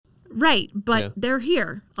Right. But they're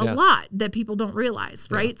here a lot that people don't realize.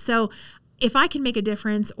 Right. So if I can make a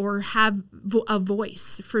difference or have a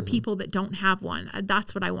voice for people that don't have one,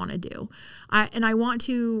 that's what I want to do. I want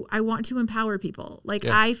to empower people. Like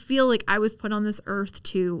I feel like I was put on this earth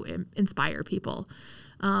to inspire people.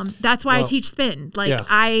 That's why I teach spin. Like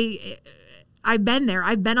I've been there.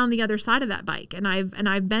 I've been on the other side of that bike, and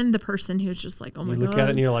I've been the person who's just like, oh my God. You look at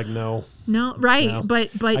it and you're like, no, right. No. But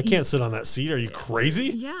I can't sit on that seat. Are you crazy?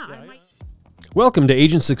 Yeah. Welcome to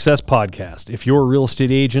Agent Success Podcast. If you're a real estate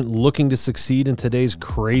agent looking to succeed in today's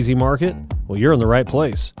crazy market, well, you're in the right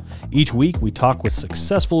place. Each week, we talk with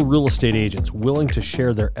successful real estate agents willing to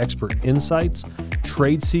share their expert insights,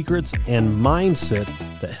 trade secrets, and mindset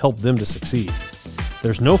that help them to succeed.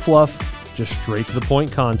 There's no fluff, just straight to the point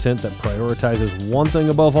content that prioritizes one thing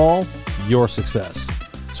above all, your success.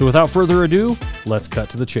 So without further ado, let's cut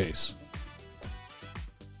to the chase.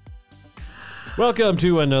 Welcome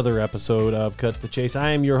to another episode of Cut to the Chase.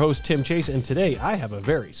 I am your host, Tim Chase, and today I have a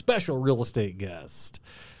very special real estate guest.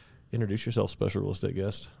 Introduce yourself, special real estate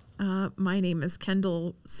guest. My name is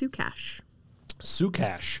Kendall Sukach.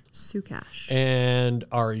 Sukach. Sukach. And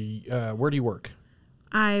where do you work?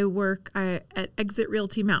 I work at Exit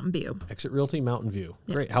Realty Mountain View. Exit Realty Mountain View.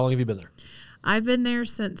 Yep. Great. How long have you been there? I've been there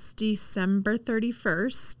since December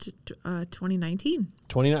 31st, 2019.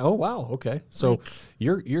 Oh, wow. Okay. So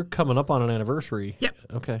you're coming up on an anniversary. Yep.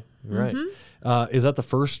 Okay. Right. Is that the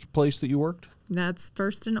first place that you worked? That's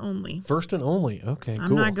first and only. First and only. Okay, cool.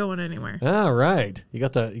 I'm not going anywhere. All right. You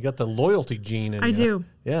got the loyalty gene in you. I do.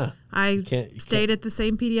 Yeah. I stayed at the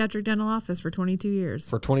same pediatric dental office for 22 years.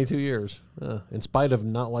 For 22 years. In spite of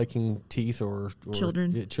not liking teeth or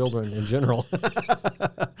children in general. In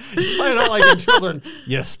spite of not liking children,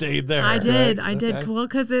 you stayed there. I did. Right? I did. Well,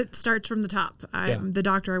 because it starts from the top. The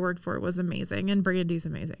doctor I worked for was amazing, and Brandy's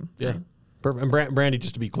amazing. Yeah. Perfect. And Brandy,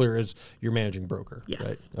 just to be clear, is your managing broker. Yes.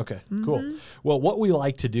 Right? Okay, cool. Well, what we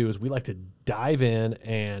like to do is we like to dive in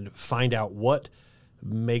and find out what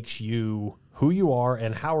makes you who you are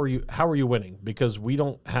and how are you winning, because we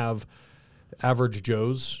don't have average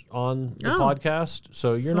Joes on the podcast.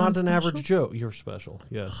 So you're not an average Joe. You're special.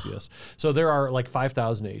 Yes, yes. So there are like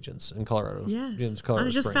 5,000 agents in Colorado. Yes. In Colorado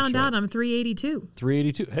I just Springs, found out I'm 382.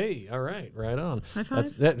 382. Hey, all right. Right on. High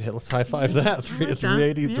five. Let's high five that.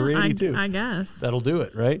 382. I guess. That'll do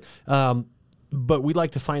it, right? But we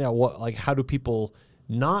like to find out how do people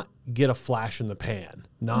not get a flash in the pan,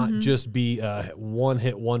 not just be a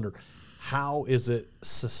one-hit wonder. How is it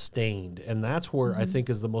sustained? And that's where I think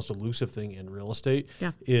is the most elusive thing in real estate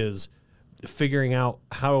is figuring out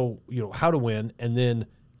how to win and then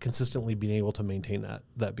consistently being able to maintain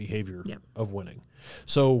that behavior of winning.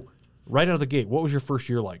 So right out of the gate, what was your first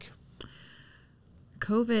year like?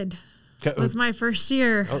 COVID was my first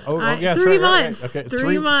year. Yeah, 3 months. Right. Okay.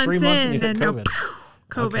 3 months, 3 months in and COVID.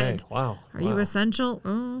 COVID. Okay. Wow. Are you essential?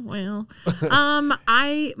 Oh, well.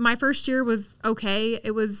 My first year was okay.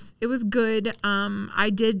 It was good. I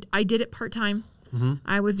did it part-time.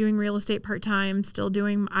 I was doing real estate part-time,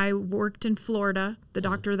 I worked in Florida. The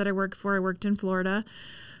doctor that I worked for, I worked in Florida.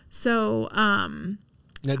 So,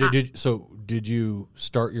 now, did you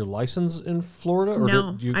start your license in Florida? Or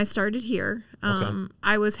no, I started here.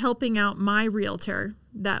 I was helping out my realtor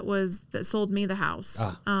that sold me the house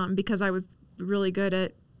because I was really good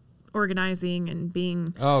at organizing and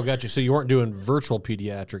being. Oh, gotcha. So you weren't doing virtual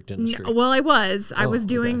pediatric dentistry. No, well, I was. I was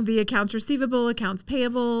doing the accounts receivable, accounts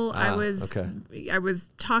payable. I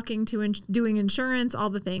was talking to doing insurance,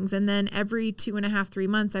 all the things, and then every 2.5-3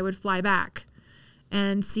 months, I would fly back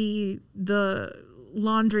and see the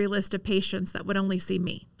laundry list of patients that would only see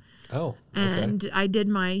me. Oh, okay. And I did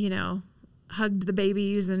my, hugged the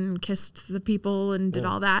babies and kissed the people and did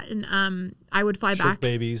all that. And I would fly back. Shook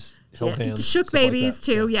babies, held hands. Shook babies like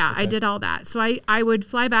too. Yeah, okay. I did all that. So I would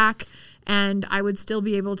fly back and I would still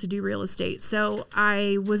be able to do real estate. So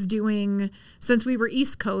I was doing, since we were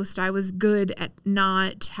East Coast, I was good at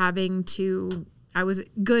not having to, I was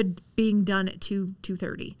good being done at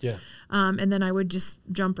 2:30. Yeah. And then I would just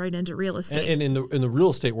jump right into real estate. And in the real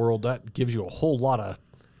estate world, that gives you a whole lot of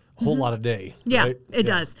day. Yeah, right? It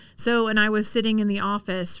does. So, and I was sitting in the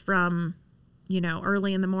office from,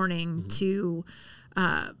 early in the morning to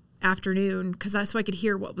afternoon, because that's so I could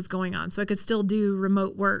hear what was going on. So I could still do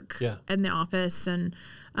remote work in the office. And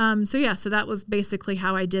so that was basically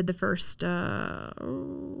how I did the first 7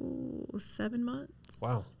 months.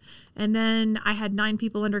 Wow. And then I had 9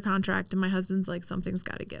 people under contract, and my husband's like, something's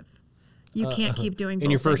got to give. You can't keep doing both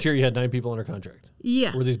In your first things. year, you had 9 people under contract?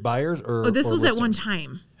 Yeah. Were these buyers or this was listings? at one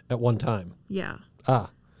time. At one time? Yeah. Ah.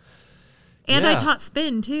 And I taught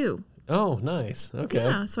spin, too. Oh, nice. Okay.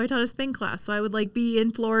 Yeah, so I taught a spin class. So I would like be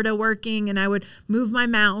in Florida working, and I would move my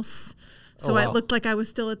mouse so it looked like I was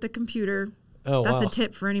still at the computer. Oh, That's wow. a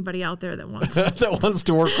tip for anybody out there that wants that wants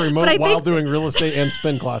to work remote while doing real estate and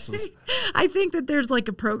spin classes. I think that there's like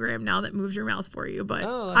a program now that moves your mouse for you, but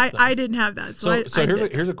nice. I didn't have that. So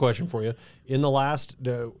here's a question for you. In the last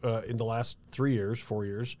 3 years, 4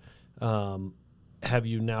 years, have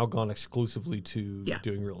you now gone exclusively to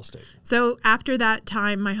doing real estate? So after that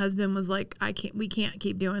time, my husband was like, we can't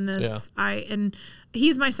keep doing this. And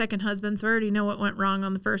he's my second husband, so I already know what went wrong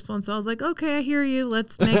on the first one. So I was like, okay, I hear you.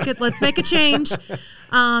 Let's make a change.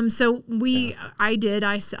 I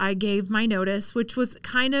gave my notice, which was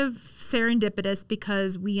kind of serendipitous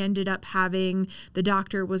because we ended up having, the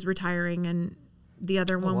doctor was retiring and the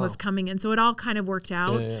other one was coming in. So it all kind of worked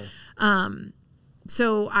out.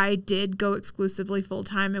 So I did go exclusively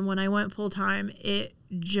full-time, and when I went full-time, it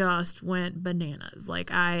just went bananas.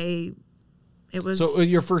 It was... So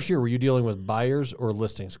your first year, were you dealing with buyers or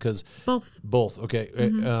listings? Because Both, okay.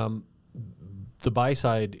 The buy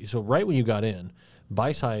side, so right when you got in,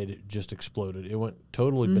 buy side just exploded. It went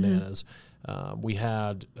totally bananas. We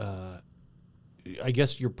had, I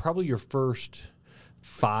guess your first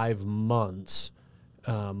 5 months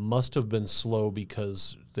must have been slow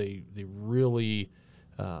because they really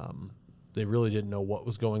didn't know what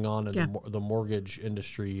was going on in the mortgage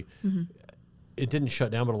industry. It didn't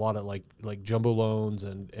shut down, but a lot of like jumbo loans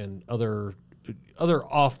and other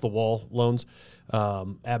off the wall loans,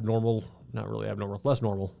 less normal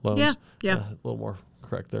loans. A little more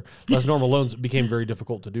correct there. Less normal loans became very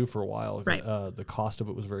difficult to do for a while. Right. The cost of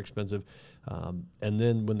it was very expensive. And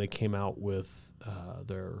then when they came out with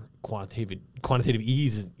their quantitative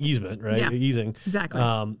easement, right? Yeah, Easing. exactly.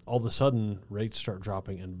 All of a sudden, rates start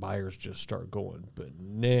dropping and buyers just start going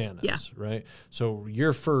bananas, right? So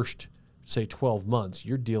your first, say, 12 months,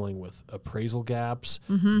 you're dealing with appraisal gaps,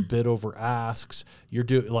 bid over asks. You're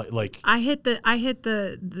doing like I hit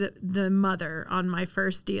the mother on my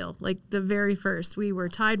first deal, like the very first. We were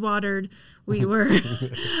tidewatered. We were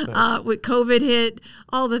with COVID hit,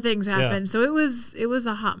 all the things happened. So it was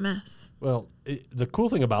a hot mess. Well, the cool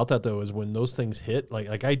thing about that though is when those things hit,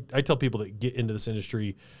 like I tell people that get into this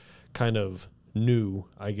industry kind of new,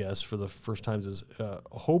 I guess, for the first times is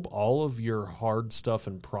hope all of your hard stuff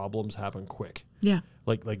and problems happen quick. Yeah.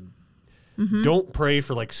 Like don't pray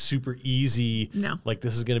for like super easy, like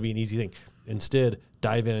this is going to be an easy thing. Instead,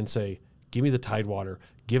 dive in and say, give me the tidewater.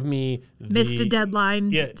 Give me missed a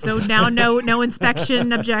deadline. Yeah. So now no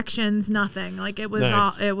inspection objections, nothing. Like it was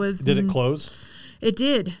nice. Did it close? It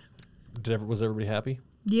did. Was everybody happy?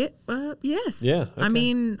 Yeah. Yes. Yeah. Okay. I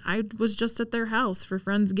mean, I was just at their house for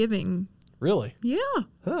Friendsgiving. Really? Yeah.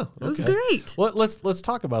 Huh, okay. It was great. Well, let's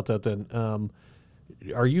talk about that then.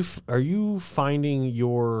 Are you finding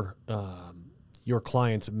your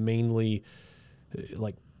clients mainly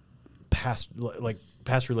like past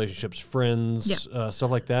relationships, friends,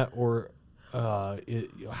 stuff like that, or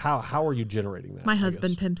how are you generating that? My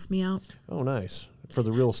husband pimps me out. Oh, nice. For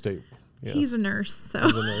the real estate. Yes. He's a nurse, so.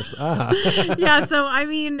 He's a nurse. Yeah, so I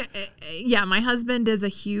mean, my husband is a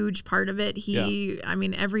huge part of it. I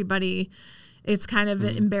mean, everybody, it's kind of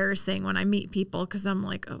embarrassing when I meet people because I'm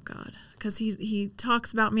like, oh God, because he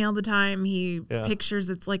talks about me all the time. He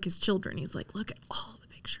pictures, it's like his children. He's like, look at all the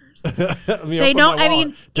pictures. They know. I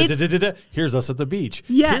mean, here's us at the beach.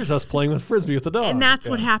 Yes. Here's us playing with Frisbee with the dog. And that's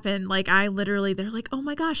what happened. Like they're like, oh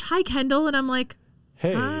my gosh, hi Kendall, and I'm like,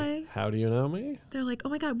 hey, hi. How do you know me? They're like, oh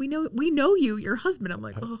my God, we know you, your husband. I'm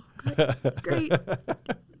like, oh, great.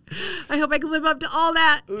 I hope I can live up to all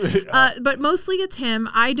that. But mostly it's him.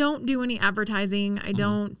 I don't do any advertising. I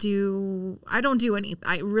don't do any.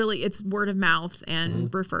 It's word of mouth and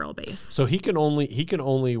referral based. So he can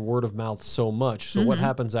only word of mouth so much. So what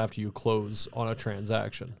happens after you close on a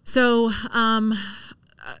transaction? So,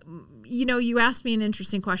 you asked me an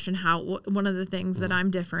interesting question. One of the things that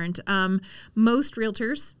I'm different. Most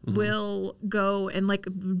realtors will go and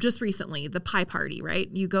just recently the pie party, right?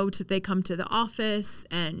 They come to the office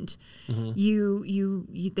and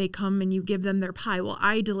they come and you give them their pie. Well,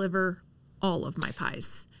 I deliver all of my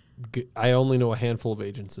pies. I only know a handful of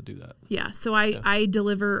agents that do that. Yeah, so I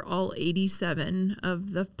deliver all 87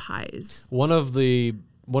 of the pies. One of the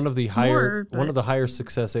higher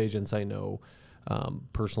success agents I know.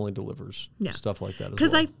 Personally delivers stuff like that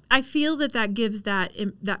because I feel that gives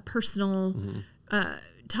that personal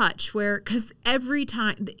touch because every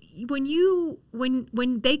time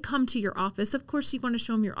when they come to your office, of course you want to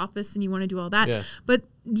show them your office and you want to do all that, but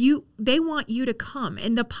they want you to come,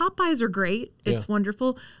 and the Popeyes are great, it's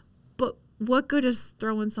wonderful, but what good is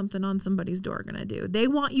throwing something on somebody's door going to do? They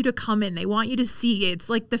want you to come in. They want you to see. It's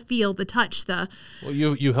like the feel, the touch, the... Well,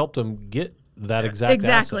 you helped them get that exactly.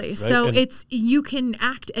 Asset, right? So and it's, you can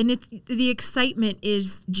act, and it's, the excitement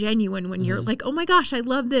is genuine when you're like, oh my gosh, I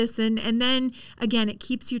love this. And then again, it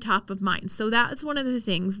keeps you top of mind. So that's one of the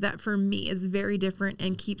things that for me is very different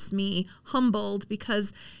and keeps me humbled,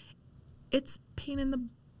 because it's pain in the...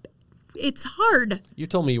 It's hard. You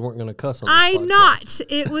told me you weren't going to cuss on this I'm podcast. not.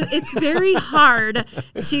 It's very hard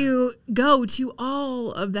to go to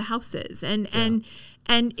all of the houses, and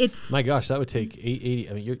it's... My gosh, that would take 80.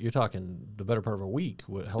 I mean, you're talking the better part of a week.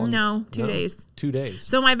 How long? No, 2 days. 2 days.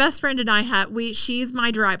 So my best friend and I she's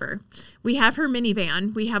my driver. We have her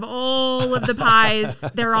minivan. We have all of the pies.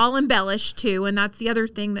 They're all embellished too, and that's the other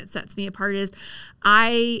thing that sets me apart is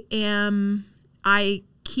I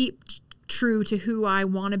keep true to who I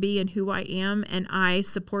want to be and who I am, and I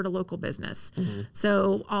support a local business.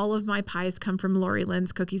 So all of my pies come from Lori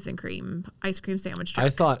Lynn's Cookies and Cream ice cream sandwich truck. I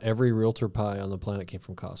thought every realtor pie on the planet came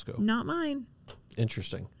from Costco. Not mine.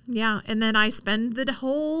 Interesting. Yeah, and then I spend the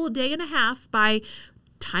whole day and a half by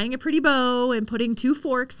tying a pretty bow and putting 2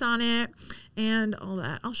 forks on it and all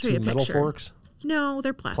that. I'll show you a picture. 2 metal forks? No,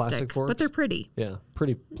 they're plastic forks? But they're pretty. Yeah,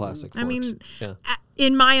 pretty plastic forks. I mean, yeah.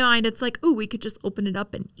 In my mind, it's like, ooh, we could just open it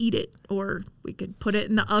up and eat it, or we could put it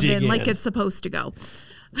in the oven like it's supposed to go.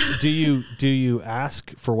 Do you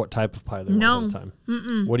ask for what type of pie they want at the time?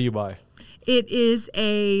 Mm-mm. What do you buy? It is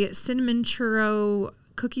a cinnamon churro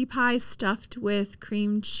cookie pie stuffed with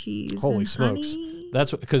cream cheese. Holy and smokes! honey.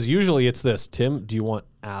 That's because usually it's this. Tim, do you want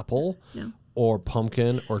apple? No. Or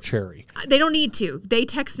pumpkin or cherry? They don't need to. They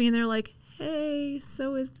text me and they're like, hey,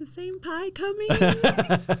 so is the same pie coming?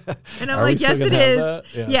 And I'm like, yes, it is.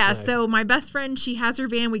 Yeah, nice. So my best friend, she has her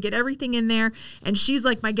van. We get everything in there, and she's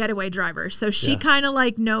like my getaway driver. So she kind of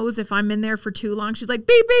like knows if I'm in there for too long. She's like,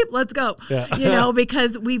 beep, beep, let's go. Yeah.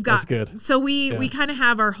 Because we've got... That's good. So we kind of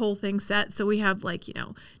have our whole thing set. So we have like,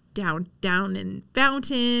 down in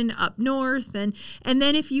Fountain, up north, and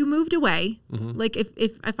then if you moved away, like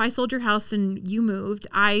if I sold your house and you moved,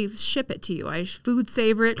 I ship it to you. I food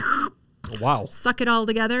savor it. Wow. Suck it all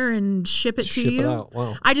together and ship it to you. It out.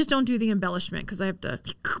 Wow. I just don't do the embellishment because I have to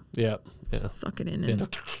suck it in.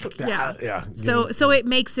 And yeah. So it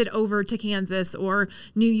makes it over to Kansas or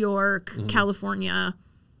New York, California,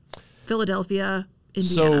 Philadelphia,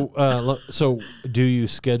 Indiana. So do you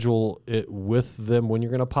schedule it with them when you're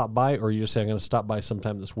going to pop by, or you just say, I'm going to stop by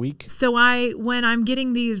sometime this week? So when I'm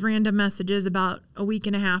getting these random messages about a week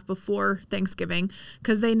and a half before Thanksgiving,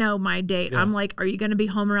 because they know my date, I'm like, are you going to be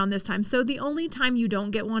home around this time? So the only time you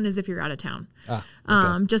don't get one is if you're out of town.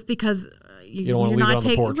 Okay. Just because you don't want to leave it on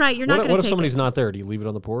the porch. Right, you're not going to take it. What if somebody's not there? Do you leave it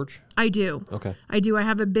on the porch? I do. Okay. I do. I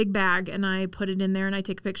have a big bag, and I put it in there, and I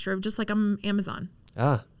take a picture of just like I'm Amazon.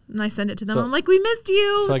 And I send it to them. I'm like, we missed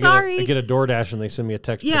you. So sorry. I get a DoorDash and they send me a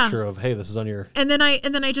text picture of, hey, this is on your... And then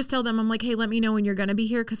I just tell them, I'm like, hey, let me know when you're going to be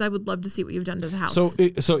here because I would love to see what you've done to the house. I'm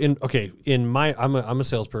a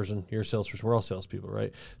salesperson. You're a salesperson. We're all salespeople,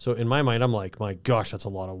 right? So in my mind, I'm like, my gosh, that's a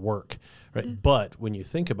lot of work, right? But when you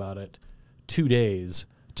think about it, 2 days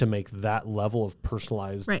to make that level of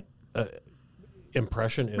personalized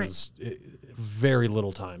impression is very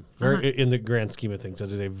little time. In the grand scheme of things,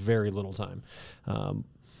 that is a very little time.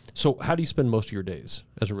 So how do you spend most of your days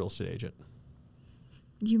as a real estate agent?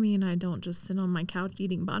 You mean I don't just sit on my couch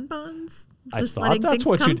eating bonbons? Just letting things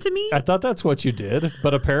come to me? I thought that's what you did,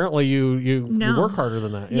 but apparently you work harder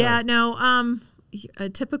than that. A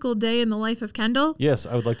typical day in the life of Kendall. Yes,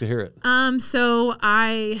 I would like to hear it. So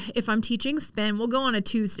if I'm teaching spin, we'll go on a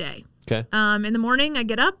Tuesday. Okay. In the morning, I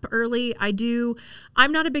get up early.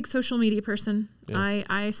 I'm not a big social media person. Yeah.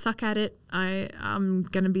 I suck at it. I'm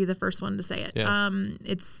going to be the first one to say it. Yeah.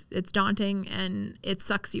 It's daunting and it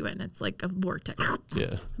sucks you in. It's like a vortex.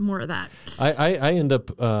 Yeah. More of that. I end up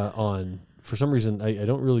for some reason, I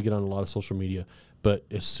don't really get on a lot of social media, but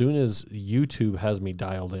as soon as YouTube has me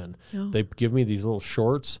dialed in, they give me these little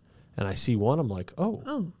shorts and I see one, I'm like,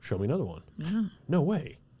 oh, show me another one. Yeah. No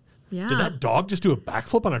way. Yeah. Did that dog just do a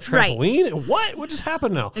backflip on a trampoline? Right. What just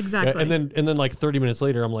happened now? Exactly. And then like 30 minutes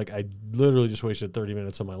later, I'm like, I literally just wasted 30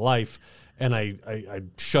 minutes of my life. And I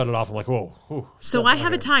shut it off. I'm like, whoa. So I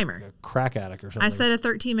have a timer. Like a crack addict or something. I set a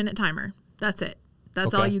 13-minute timer. That's it.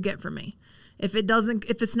 That's all you get from me. If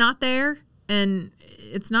it's not there and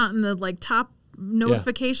it's not in the like top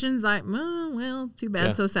notifications. Well, too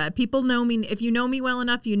bad. So sad. People know me. If you know me well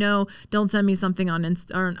enough, don't send me something on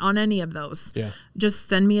on any of those. Yeah. Just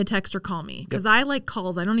send me a text or call me. Because I like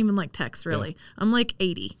calls. I don't even like texts, really. Yeah. I'm like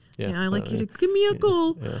 80. Yeah. I like you to give me a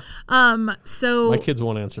call. Yeah. So my kids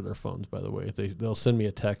won't answer their phones, by the way. They'll send me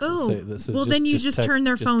a text and say this is then you just turn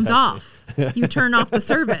their phones off. You turn off the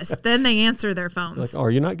service. Then they answer their phones. Like,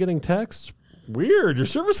 are you not getting texts? Weird. Your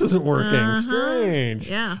service isn't working. Strange.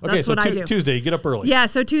 Yeah. Okay, that's what I do. Tuesday, you get up early. Yeah.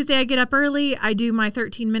 So Tuesday I get up early. I do my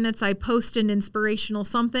 13 minutes. I post an inspirational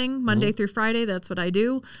something Monday through Friday. That's what I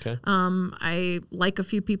do. Okay. I like a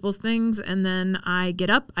few people's things, and then I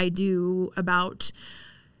get up. I do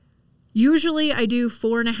usually I do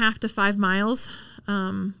 4.5 to 5 miles.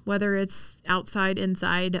 Whether it's outside,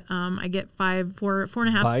 inside, I get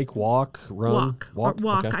 4.5. Bike, walk, run,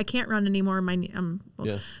 walk. Okay. I can't run anymore.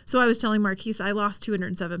 So I was telling Marquise I lost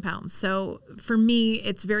 207 pounds. So for me,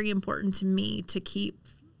 it's very important to me to keep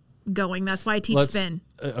going. That's why I teach spin.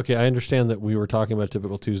 Okay, I understand that we were talking about a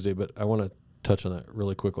typical Tuesday, but I want to touch on that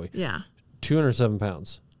really quickly. Yeah. 207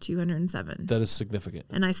 pounds. 207. That is significant.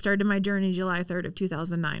 And I started my journey July 3rd of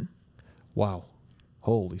 2009. Wow.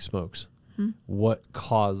 Holy smokes. What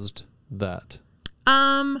caused that?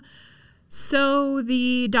 So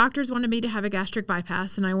the doctors wanted me to have a gastric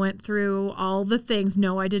bypass, and I went through all the things.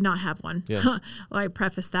 No, I did not have one. Yeah. Well, I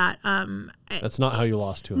preface that. That's not how you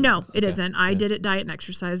lost 200. No, it isn't. I did it diet and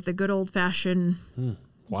exercise, the good old fashioned,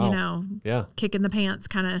 wow. Kick in the pants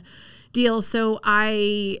kind of deal. So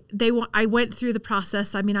I went through the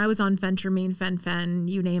process. I mean, I was on Phentermine, Fen,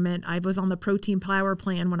 you name it. I was on the protein power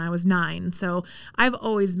plan when I was 9. So I've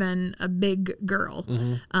always been a big girl.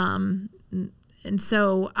 And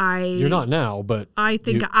so You're not now, but I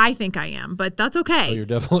think I am, but that's okay. Oh, you're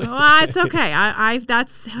definitely it's okay. I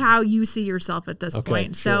that's how you see yourself at this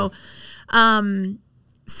point. Sure.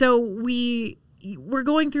 So we're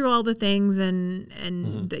going through all the things,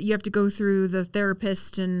 and you have to go through the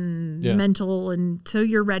therapist and mental, and so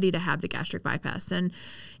you're ready to have the gastric bypass. And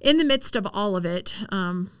in the midst of all of it,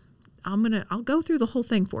 I'll go through the whole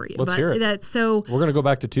thing for you. Let's hear it. So we're gonna go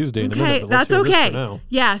back to Tuesday in a minute. But that's let's hear okay. This for now.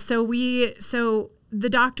 Yeah. So the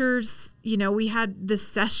doctors, we had this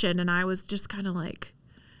session, and I was just kind of like,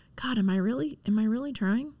 God, am I really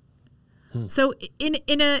trying? So in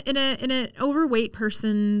an overweight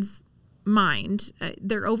person's mind,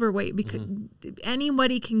 they're overweight because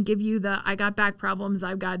anybody can give you I got back problems,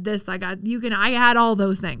 I've got this, I had all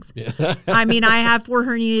those things. Yeah. I mean, I have 4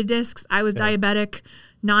 herniated discs, I was diabetic,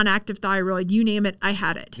 non-active thyroid, you name it, I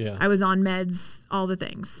had it. Yeah. I was on meds, all the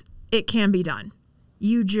things. It can be done.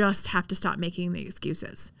 You just have to stop making the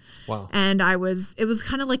excuses. Wow. And it was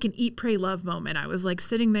kind of like an eat, pray, love moment. I was like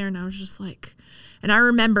sitting there, and I was just like, and I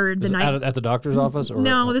remembered the night at the doctor's office, or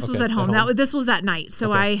no, this was at home. This was that night.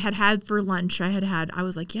 So I had for lunch. I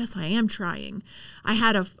was like, yes, I am trying. I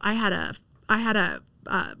had a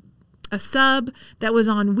sub that was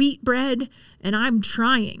on wheat bread, and I'm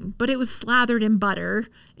trying, but it was slathered in butter,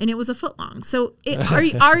 and it was a foot long. So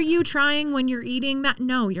are you trying when you're eating that?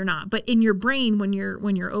 No, you're not. But in your brain, when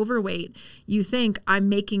you're overweight, you think I'm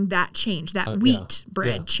making that change, that wheat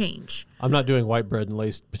bread change. I'm not doing white bread and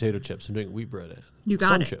laced potato chips. I'm doing wheat bread and you got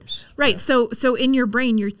sun it. Chips. Right. Yeah. So in your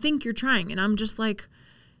brain, you think you're trying, and I'm just like,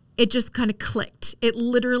 it just kind of clicked. It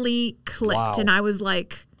literally clicked. Wow. And I was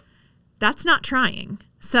like, that's not trying.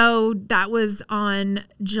 So that was on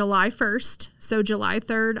July 1st. So July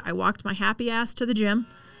 3rd, I walked my happy ass to the gym.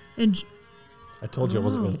 And I told you I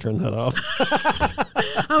wasn't going to turn that off.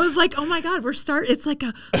 I was like, oh my God, it's like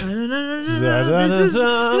a, this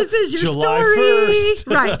is your July story.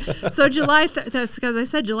 1st. Right. So that's because I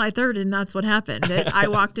said July 3rd, and that's what happened. I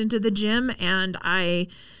walked into the gym, and I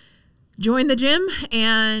joined the gym,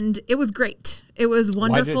 and it was great. It was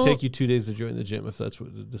wonderful. Why did it take you 2 days to join the gym if that's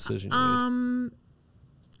what the decision you made?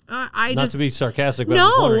 Not to be sarcastic, but I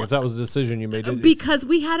was wondering if that was the decision you made. Because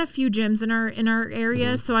we had a few gyms in our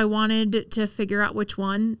area, so I wanted to figure out which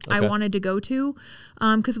one I wanted to go to.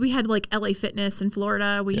 Because we had like LA Fitness in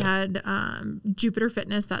Florida. We had Jupiter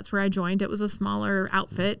Fitness. That's where I joined. It was a smaller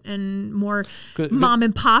outfit and more mom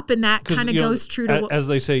and pop, and that kind of goes true to as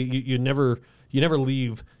they say, you never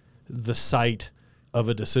leave the site of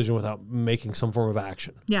a decision without making some form of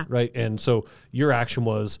action. Yeah. Right. And so your action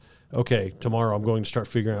was, okay, tomorrow I'm going to start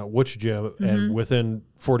figuring out which gym, and within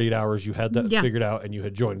 48 hours you had that figured out and you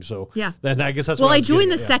had joined. So then I guess that's well, I joined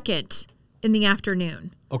the second in the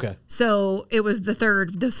afternoon. Okay. So it was the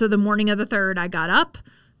 3rd. So the morning of the 3rd, I got up.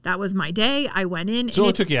 That was my day. I went in. So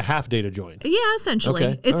it took you a half day to join. Yeah, essentially.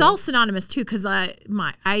 Okay. It's all synonymous too, because I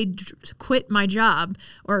quit my job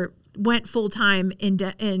or went full time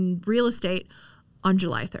in real estate on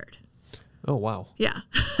July 3rd. Oh, wow. Yeah.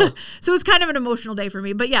 So it was kind of an emotional day for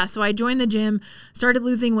me. But yeah, so I joined the gym, started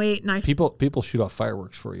losing weight, and People shoot off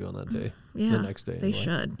fireworks for you on that day. Yeah, the next day. They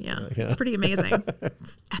should. Yeah. It's pretty amazing.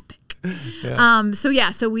 It's epic. Yeah. So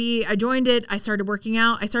I joined it. I started working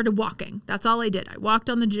out. I started walking. That's all I did. I walked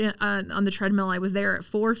on the gym, on the treadmill. I was there at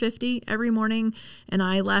 4:50 every morning, and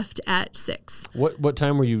I left at 6. What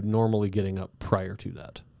time were you normally getting up prior to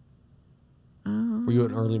that? Were you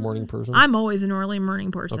an early morning person? I'm always an early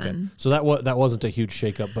morning person. Okay. So that wasn't a huge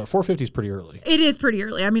shakeup, but 4:50 is pretty early. It is pretty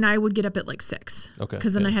early. I mean, I would get up at like 6. Okay.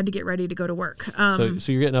 Because then I had to get ready to go to work. So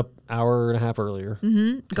you're getting up hour and a half earlier.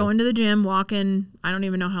 Mm-hmm. Okay. Going to the gym, walking. I don't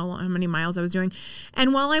even know how many miles I was doing.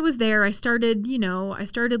 And while I was there, I started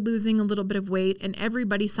losing a little bit of weight, and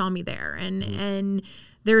everybody saw me there. And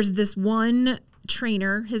there's this one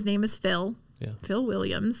trainer. His name is Phil. Yeah. Phil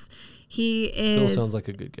Williams. Phil sounds like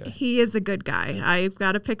a good guy. He is a good guy. I've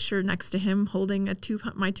got a picture next to him holding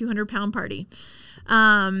my 200-pound party.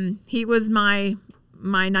 He was my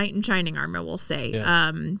knight in shining armor, we'll say.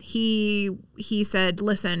 Yeah. He said,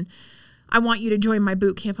 "Listen, I want you to join my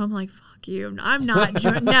boot camp." I'm like, "Fuck you. I'm not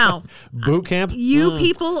joining." No. Boot camp? You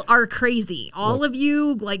people are crazy. All of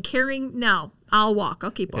you like carrying. No, I'll walk.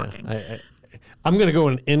 I'll keep walking. I'm going to go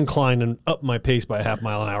an incline and up my pace by a half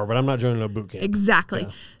mile an hour, but I'm not joining a boot camp. Exactly.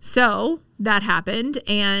 Yeah. So that happened,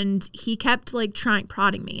 and he kept like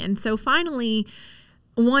prodding me. And so finally,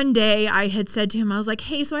 one day I had said to him, I was like,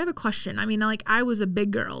 "Hey, so I have a question." I mean, like I was a big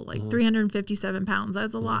girl, like 357 pounds. That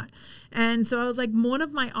was a lot. And so I was like, one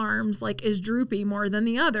of my arms like is droopy more than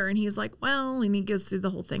the other. And he's like, "Well," and he goes through the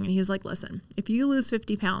whole thing. And he's like, "Listen, if you lose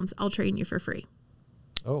 50 pounds, I'll train you for free."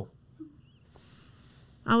 Oh.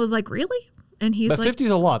 I was like, "Really?" And he's like, 50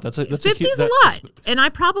 is a lot. That's 50's a lot. And I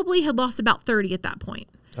probably had lost about 30 at that point.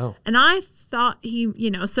 Oh. And I thought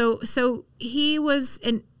so he was,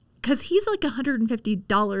 and because he's like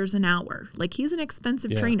 $150 an hour. Like he's an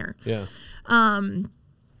expensive trainer. Yeah.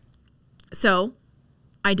 So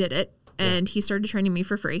I did it, and he started training me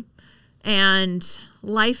for free. And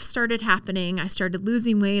life started happening. I started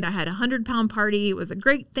losing weight. I had a 100-pound party. It was a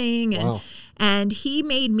great thing. And he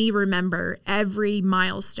made me remember every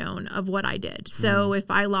milestone of what I did. So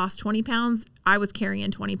if I lost 20 pounds, I was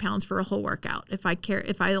carrying 20 pounds for a whole workout. If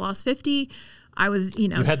I lost 50, I was,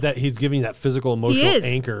 You had that. He's giving you that physical, emotional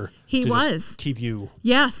anchor. He was. Just keep you.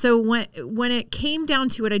 Yeah. So when it came down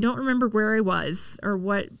to it, I don't remember where I was or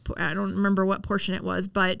I don't remember what portion it was,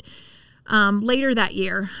 but later that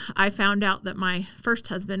year, I found out that my first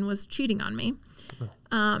husband was cheating on me.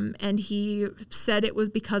 And he said it was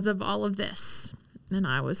because of all of this. And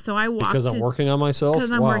I walked. Because I'm working on myself?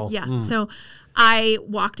 Because I'm working, yeah. So I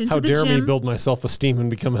walked into the gym. How dare me build my self-esteem and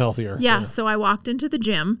become healthier. Yeah. So I walked into the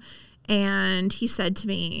gym, and he said to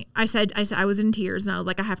me, I was in tears, and I was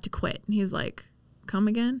like, "I have to quit." And he's like, "Come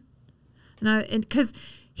again?" And because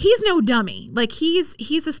he's no dummy. Like he's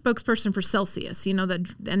a spokesperson for Celsius,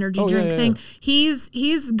 the energy drink thing. Yeah.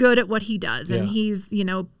 He's good at what he does. And he's,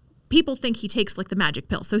 people think he takes like the magic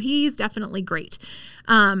pill. So he's definitely great.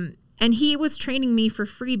 And he was training me for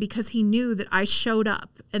free because he knew that I showed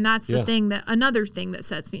up. And that's another thing that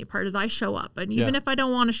sets me apart is I show up. And even if I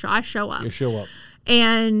don't want to show, I show up. You show up.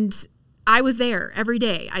 And I was there every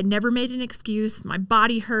day. I never made an excuse. My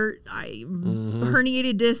body hurt. I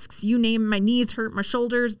herniated discs, you name it. My knees hurt, my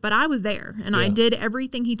shoulders, but I was there, and I did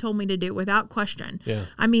everything he told me to do without question. Yeah.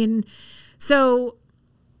 I mean, so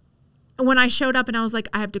when I showed up and I was like,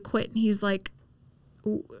 "I have to quit," and he's like,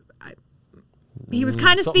 he was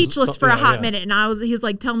kind of speechless for a hot minute, and he's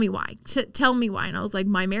like, "Tell me why. Tell me why." And I was like,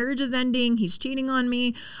 "My marriage is ending. He's cheating on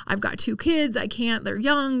me. I've got 2 kids. I can't. They're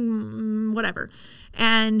young. Whatever."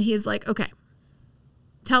 And he's like, "Okay,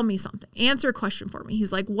 tell me something. Answer a question for me."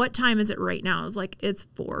 He's like, "What time is it right now?" I was like, "It's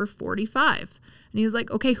 4:45." And he was like,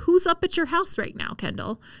 "Okay, who's up at your house right now,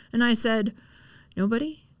 Kendall?" And I said,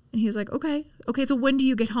 "Nobody." And he's like, Okay, so when do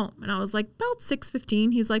you get home?" And I was like, "About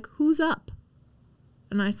 6:15. He's like, "Who's up?"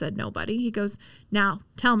 And I said, "Nobody." He goes, "Now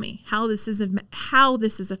tell me how this is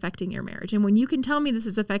affecting your marriage. And when you can tell me this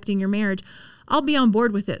is affecting your marriage, I'll be on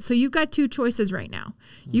board with it. So you've got 2 choices right now.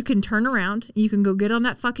 You can turn around, you can go get on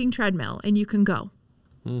that fucking treadmill, and you can go.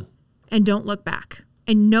 And don't look back.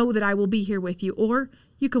 And know that I will be here with you. Or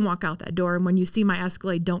you can walk out that door, and when you see my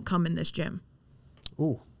Escalade, don't come in this gym."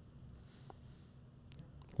 Ooh.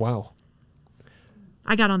 Wow.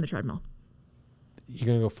 I got on the treadmill. You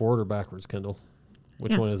going to go forward or backwards, Kendall?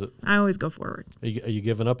 Which one is it? I always go forward. Are you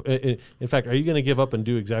giving up? In fact, are you going to give up and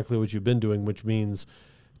do exactly what you've been doing, which means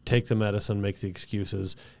take the medicine, make the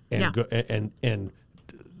excuses, and go and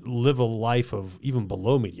live a life of even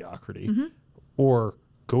below mediocrity, or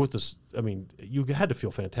go with this? I mean, you had to feel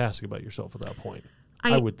fantastic about yourself at that point.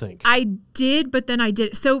 I would think. I did, but then I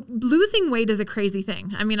did. So losing weight is a crazy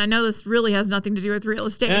thing. I mean, I know this really has nothing to do with real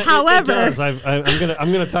estate. However, it does. I'm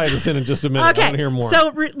gonna tie this in just a minute. Okay. I want to hear more.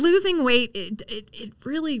 So losing weight, it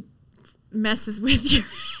really messes with your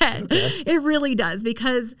head. Okay. It really does,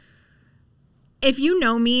 because if you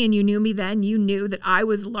know me and you knew me then, you knew that I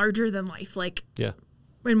was larger than life. Like, yeah.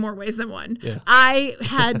 In more ways than one. Yeah. I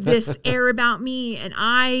had this air about me, and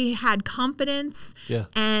I had confidence,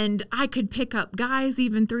 and I could pick up guys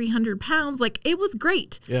even 300 pounds. Like, it was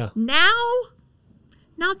great. Yeah. Now,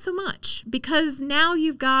 not so much, because now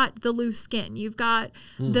you've got the loose skin. You've got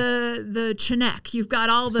the chinek. You've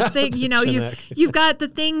got all the things, you've got the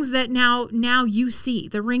things that now you see,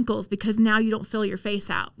 the wrinkles, because now you don't fill your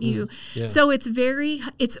face out. So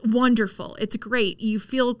it's wonderful. It's great. You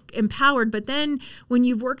feel empowered, but then when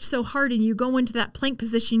you've worked so hard and you go into that plank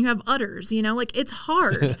position, you have udders, like it's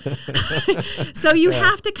hard. So you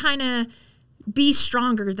have to kind of be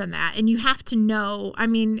stronger than that. And you have to know, I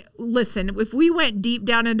mean, listen, if we went deep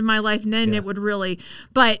down into my life, then it would really,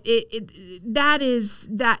 but that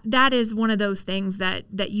is one of those things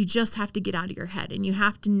that you just have to get out of your head, and you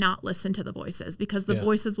have to not listen to the voices, because the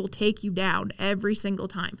voices will take you down every single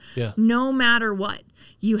time. No matter what,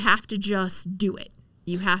 you have to just do it.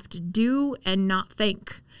 You have to do and not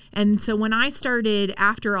think. And so when I started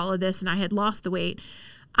after all of this and I had lost the weight,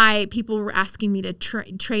 people were asking me to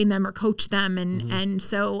train them or coach them. And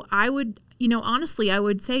so I would, honestly, I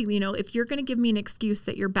would say, if you're going to give me an excuse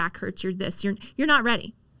that your back hurts, you're not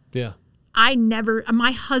ready. Yeah.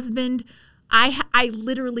 My husband, I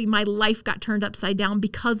literally, my life got turned upside down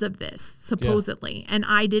because of this, supposedly. And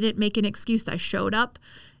I didn't make an excuse. I showed up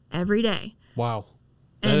every day. Wow.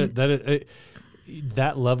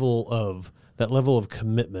 That level of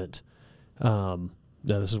commitment,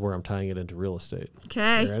 now, this is where I'm tying it into real estate.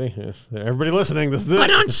 Okay. You ready? Yes. Everybody listening, this is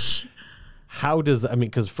it. How does that,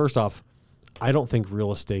 because first off, I don't think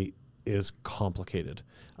real estate is complicated.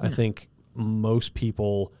 I think most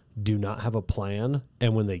people do not have a plan,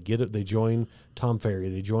 and when they get it, they join Tom Ferry,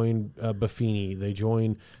 they join Buffini, they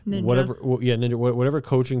join Ninja. Whatever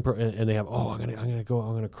coaching, and they have, I'm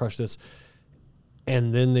gonna crush this.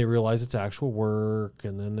 And then they realize it's actual work,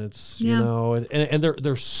 and then it's, and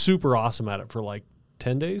they're super awesome at it for like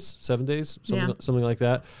 10 days, 7 days, something like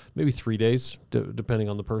that, maybe 3 days, depending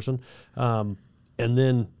on the person. And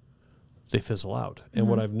then they fizzle out. And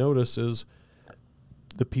what I've noticed is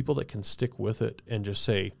the people that can stick with it and just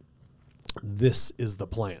say, this is the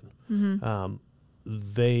plan.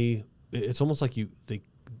 It's almost like you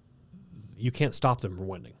can't stop them from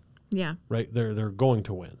winning. Yeah. Right. They're going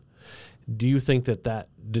to win. Do you think that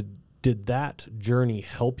did that journey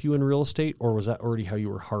help you in real estate, or was that already how you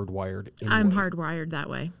were hardwired? I'm hardwired that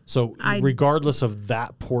way. So regardless of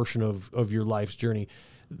that portion of your life's journey,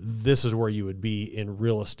 this is where you would be in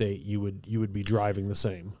real estate. You would be driving the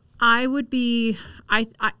same. I would be. I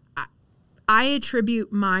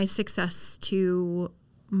attribute my success to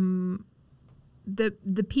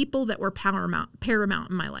the people that were paramount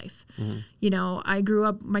in my life. I grew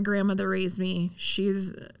up. My grandmother raised me.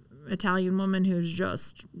 She's Italian woman who's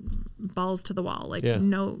just balls to the wall, like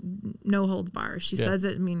no holds bars. She says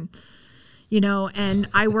it. I mean, and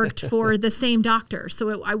I worked for the same doctor,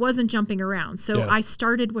 so I wasn't jumping around. So I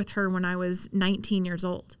started with her when I was 19 years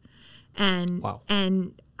old, and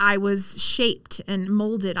I was shaped and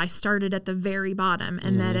molded. I started at the very bottom,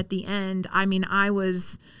 and then at the end, I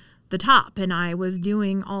was the top, and I was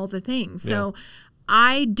doing all the things. So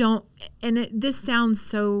I don't, and this sounds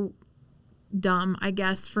so dumb, I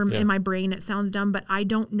guess, in my brain it sounds dumb, but I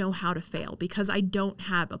don't know how to fail, because I don't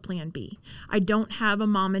have a plan B. I don't have a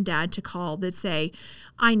mom and dad to call that say,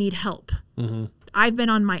 I need help. I've been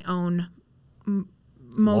on my own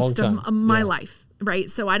most of my life, right?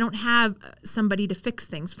 So I don't have somebody to fix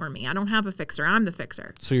things for me. I don't have a fixer. I'm the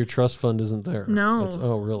fixer. So your trust fund isn't there? No.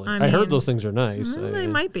 Oh, really? I heard those things are nice. They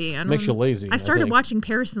might be. Makes you lazy. I started watching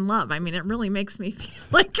Paris in Love. It really makes me feel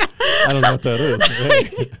like... I don't know what that is.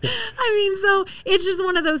 So it's just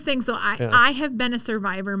one of those things. So I have been a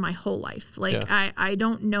survivor my whole life. I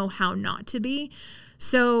don't know how not to be.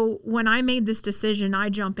 So when I made this decision, I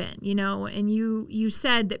jump in, and you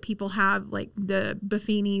said that people have like the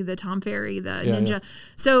Buffini, the Tom Ferry, the Ninja. Yeah.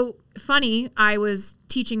 So funny, I was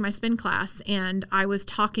teaching my spin class, and I was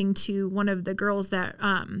talking to one of the girls that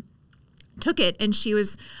took it, and I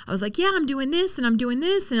was like, I'm doing this, and I'm doing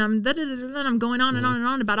this, and I'm and I'm going on and on and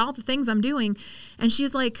on about all the things I'm doing. And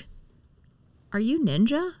she's like, are you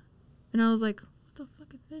ninja? And I was like, what the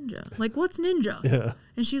fuck is ninja? Like, what's ninja? Yeah.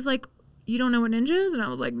 And she's like, you don't know what ninja is? And I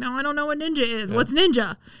was like, no, I don't know what ninja is. Yeah. What's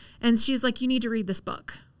ninja? And she's like, you need to read this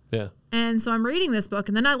book. Yeah. And so I'm reading this book,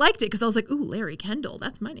 and then I liked it because I was like, ooh, Larry Kendall,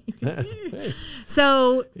 that's my name. Hey.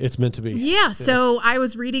 So it's meant to be. Yeah. Yes. So I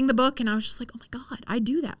was reading the book, and I was just like, oh my God, I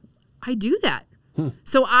do that.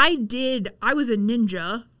 So I was a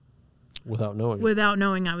ninja. Without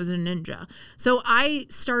knowing I was a ninja. So I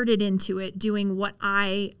started into it doing what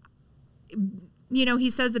he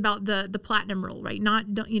says about the platinum rule, right?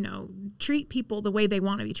 Treat people the way they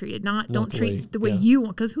want to be treated, don't treat the way you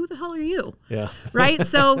want, because who the hell are you? Yeah. Right?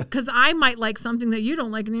 So, because I might like something that you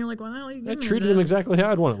don't like, and you're like, well, you I treated them exactly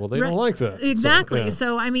how I'd want it. Well, they don't like that. Exactly.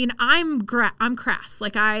 So I mean, I'm crass.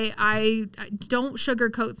 Like, I don't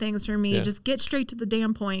sugarcoat things for me. Just get straight to the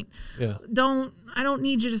damn point. Yeah. I don't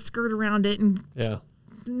need you to skirt around it. And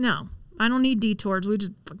no, I don't need detours. We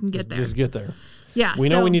just fucking get there. Just get there. Yeah. We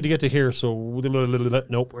know we need to get to here, so nope.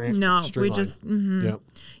 No, we just,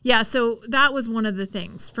 Yeah, so that was one of the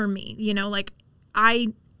things for me, like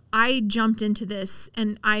I jumped into this,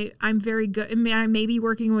 and I'm very good. I mean, I may be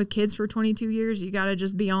working with kids for 22 years. You got to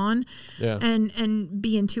just be on and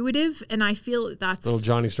be intuitive. And I feel that's... Little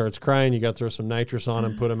Johnny starts crying. You got to throw some nitrous on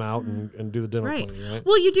and put him out and do the dental cleaning, right?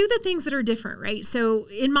 Well, you do the things that are different, right? So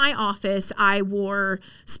in my office, I wore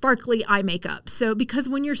sparkly eye makeup. So because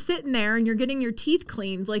when you're sitting there and you're getting your teeth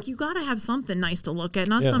cleaned, like, you got to have something nice to look at,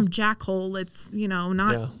 not some jackhole that's,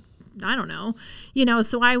 not... Yeah. I don't know,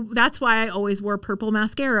 so that's why I always wore purple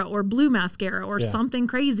mascara or blue mascara or something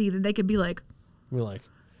crazy that they could be like, we're like,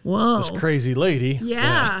 whoa, this crazy lady.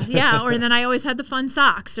 Yeah. Or then I always had the fun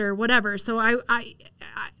socks or whatever. So I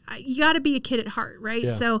you got to be a kid at heart, right?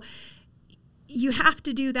 Yeah. So you have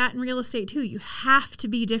to do that in real estate too. You have to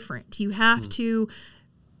be different. You have to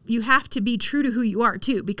be true to who you are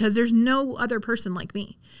too, because there's no other person like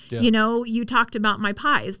me. Yeah. You talked about my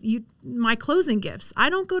pies, my closing gifts. I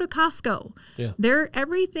don't go to Costco. Yeah.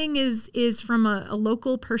 Everything is from a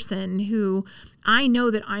local person who I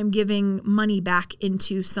know that I'm giving money back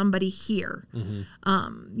into somebody here. Mm-hmm.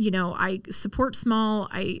 I support small,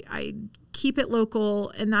 I keep it local,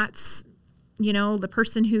 and that's, the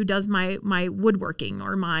person who does my woodworking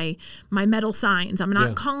or my metal signs. I'm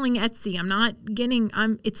not calling Etsy. I'm not getting,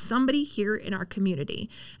 it's somebody here in our community.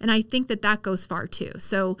 And I think that goes far too.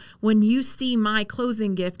 So when you see my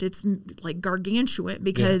closing gift, it's like gargantuan,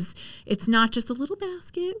 because it's not just a little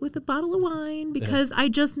basket with a bottle of wine, because I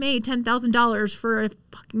just made $10,000 for a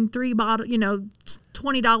fucking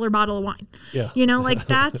 $20 bottle of wine. Yeah.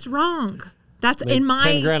 That's wrong. That's Maybe in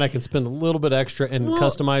my $10,000. I can spend a little bit extra and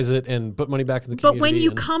customize it and put money back in the community. But when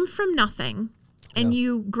you come from nothing and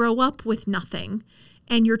you grow up with nothing,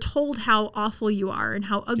 and you're told how awful you are and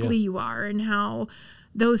how ugly you are and how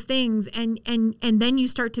those things, and then you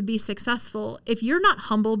start to be successful, if you're not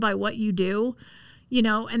humbled by what you do,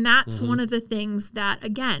 and that's one of the things that,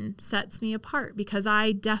 again, sets me apart, because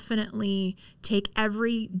I definitely take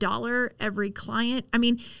every dollar, every client. I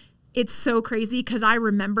mean, it's so crazy, because I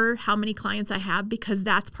remember how many clients I have, because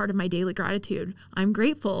that's part of my daily gratitude. I'm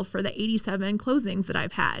grateful for the 87 closings that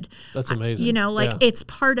I've had. That's amazing. It's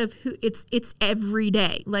part of who it's every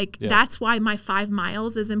day. That's why my 5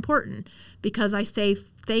 miles is important, because I say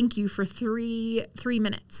thank you for three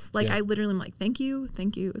minutes. I literally am like, thank you,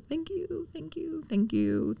 thank you, thank you, thank you, thank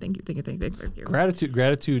you, thank you, thank you, thank you.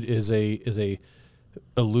 Gratitude is a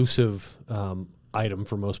elusive item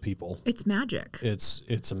for most people. It's magic. It's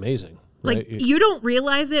amazing. Right? You don't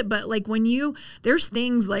realize it, but there's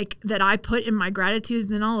things that I put in my gratitudes,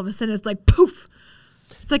 and then all of a sudden it's like poof.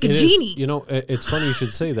 It's like a genie. It's funny you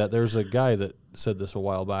should say that. There's a guy that said this a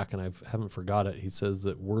while back, and I haven't forgot it. He says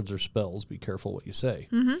that words are spells. Be careful what you say.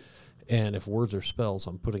 Mm-hmm. And if words are spells,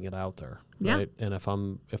 I'm putting it out there. Yeah. Right? And if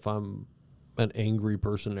I'm an angry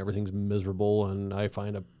person and everything's miserable, and I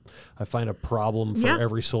find a problem for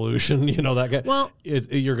every solution, that guy, well,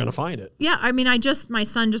 you're going to find it. Yeah. I mean, my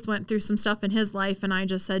son just went through some stuff in his life, and I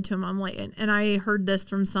just said to him, I'm like, and I heard this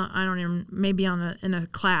from maybe in a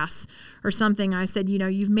class or something. I said,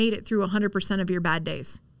 you've made it through 100% of your bad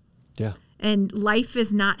days. Yeah. And life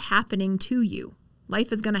is not happening to you.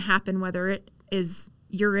 Life is going to happen whether it is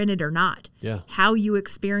you're in it or not. Yeah. How you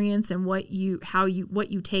experience and what you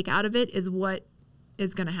take out of it is what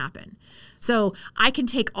is going to happen. So I can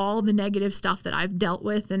take all the negative stuff that I've dealt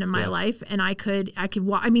with in my life, and I could,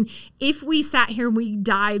 if we sat here and we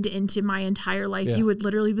dived into my entire life, you would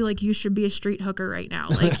literally be like, you should be a street hooker right now.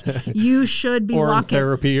 You should be walking. Or in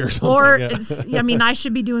therapy or something. Or I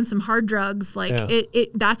should be doing some hard drugs.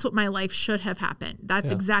 That's what my life should have happened.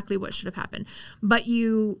 That's exactly what should have happened. But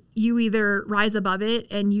you either rise above it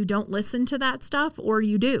and you don't listen to that stuff, or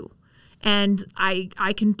you do. And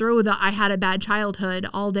I can throw the I had a bad childhood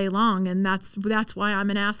all day long, and that's why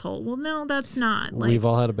I'm an asshole. Well, no, that's not. Like, we've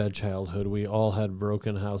all had a bad childhood. We all had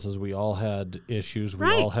broken houses. We all had issues. We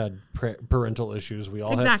all had parental issues. We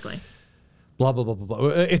all had blah, blah, blah, blah, blah.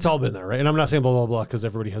 It's all been there, right? And I'm not saying blah, blah, blah, because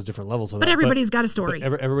everybody has different levels of that. But everybody's got a story.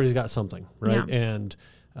 Everybody's got something, right? Yeah. And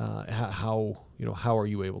how are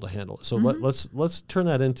you able to handle it? So let's turn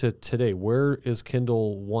that into today. Where is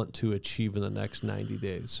Kendall want to achieve in the next 90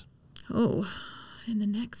 days? Oh, in the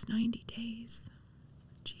next 90 days.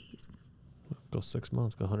 Jeez. Go 6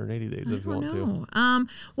 months, go 180 days if you want to.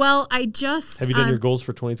 Well, I just... Have you done your goals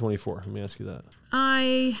for 2024? Let me ask you that.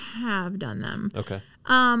 I have done them. Okay.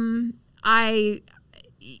 I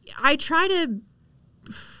try to...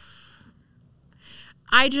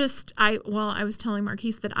 I was telling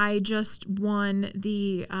Marquise that I just won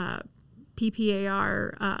the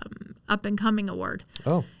PPAR Up and Coming Award.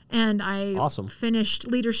 Oh. And I awesome. Finished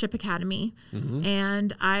Leadership Academy,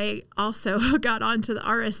 and I also got onto the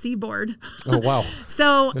RSC board. Oh, wow.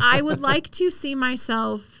 So I would like to see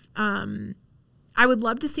myself, I would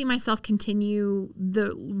love to see myself continue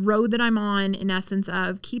the road that I'm on, in essence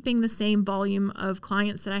of keeping the same volume of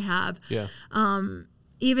clients that I have,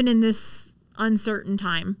 even in this uncertain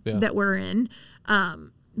time that we're in.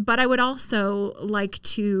 But I would also like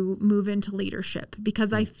to move into leadership,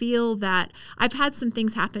 because I feel that I've had some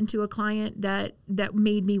things happen to a client that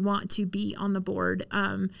made me want to be on the board.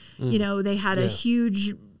 They had a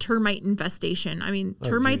huge termite infestation. I mean,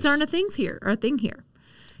 termites aren't a thing here.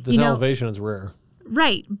 This elevation is rare.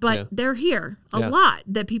 Right. But they're here a lot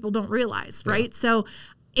that people don't realize. Right. So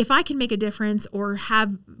if I can make a difference or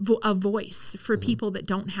have a voice for people that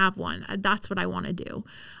don't have one, that's what I want to do.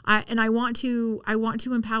 I want to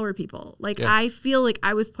empower people. I feel like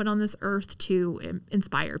I was put on this earth to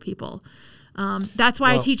inspire people. That's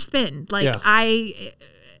why I teach spin.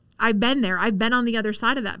 I've been there. I've been on the other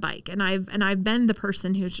side of that bike, and I've been the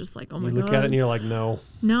person who's just like, oh my God. You look at it and you're like, no,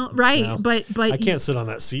 right. No. But I can't sit on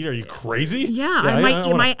that seat. Are you crazy? Yeah,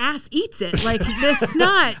 my ass eats it. Like, this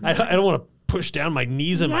not. I don't want to push down my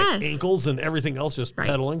knees and my ankles and everything else, just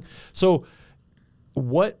pedaling. So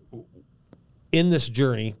what in this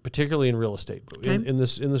journey, particularly in real estate, in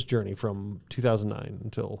this journey from 2009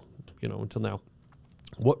 until now,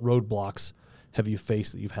 what roadblocks have you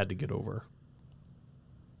faced that you've had to get over?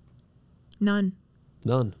 None.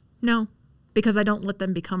 No, because I don't let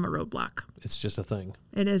them become a roadblock. It's just a thing.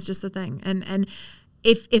 It is just a thing. And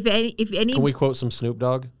if any, can we quote some Snoop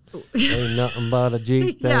Dogg? Ain't nothing but a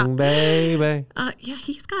G thing, baby.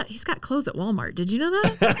 He's got clothes at Walmart. Did you know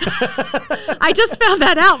that? I just found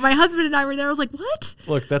that out. My husband and I were there. I was like, what?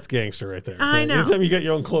 Look, that's gangster right there. I know. Anytime you get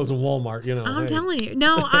your own clothes in Walmart, I'm telling you.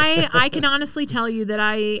 No, I can honestly tell you that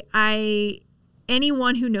I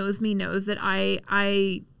anyone who knows me knows that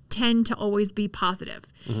I tend to always be positive,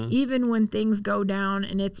 even when things go down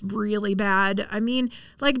and it's really bad. I mean,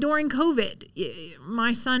 like during COVID,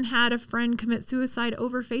 my son had a friend commit suicide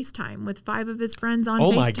over FaceTime with 5 of his friends on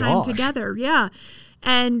FaceTime together. Yeah.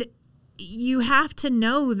 And you have to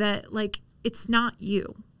know that, like, it's not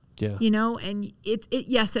you. Yeah. And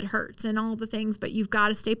yes, it hurts and all the things, but you've got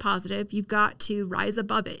to stay positive. You've got to rise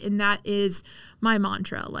above it. And that is my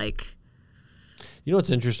mantra. Like, what's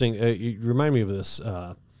interesting? You remind me of this.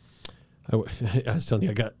 I was telling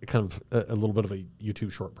you, I got kind of a little bit of a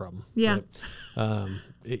YouTube short problem. Yeah. Right?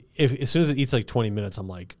 As soon as it eats like 20 minutes, I'm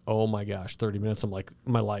like, oh my gosh, 30 minutes. I'm like,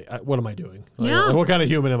 my life, what am I doing? Like, what kind of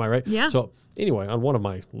human am I, right? Yeah. So anyway, on one of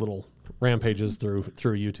my little rampages through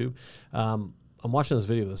YouTube, I'm watching this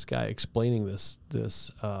video of this guy explaining this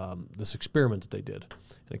experiment that they did.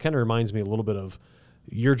 And it kind of reminds me a little bit of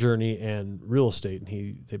your journey and real estate.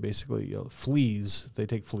 And they basically, fleas, they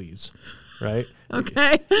take fleas. Right?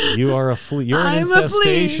 Okay. You are a flea. You're an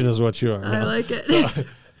infestation is what you are. I like it.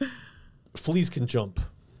 So, fleas can jump.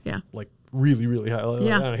 Yeah. Like really, really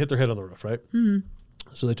high. Hit their head on the roof, right? Mm-hmm.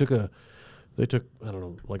 So they took I don't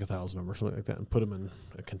know, like 1,000 of them or something like that, and put them in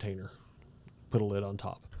a container, put a lid on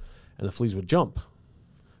top, and the fleas would jump,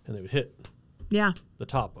 and they would hit the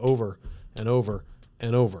top over and over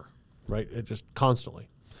and over, right? It just constantly.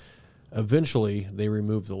 Eventually, they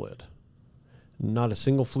removed the lid. Not a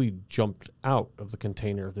single flea jumped out of the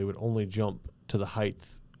container. They would only jump to the height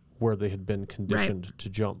where they had been conditioned to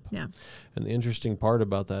jump. Yeah. And the interesting part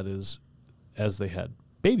about that is, as they had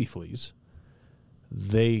baby fleas,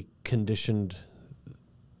 they conditioned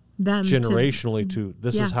them generationally to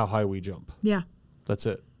this is how high we jump. Yeah. That's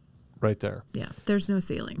it. Right there. Yeah. There's no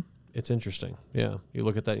ceiling. It's interesting. Yeah. You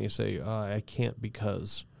look at that and you say, I can't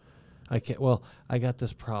because I can't. Well, I got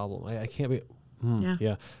this problem. I can't be.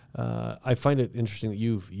 Yeah. I find it interesting that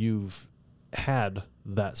you've had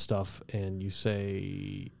that stuff and you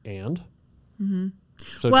say, and? Mm-hmm.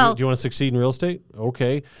 So well, do you want to succeed in real estate?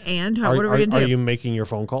 Okay. And what are we going to do? Are you making your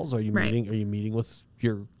phone calls? Are you Right. meeting with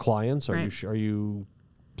your clients? Are Right. are you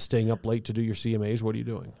staying up late to do your CMAs? What are you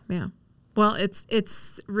doing? Yeah. Well,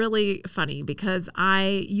 it's really funny because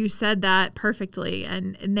you said that perfectly,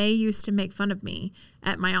 and they used to make fun of me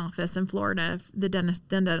at my office in Florida, the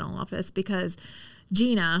dental office, because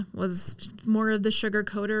Gina was more of the sugar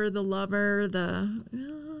coater, the lover,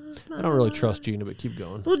 I don't really trust Gina, but keep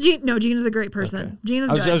going. Well, Gina's a great person. Okay. Gina's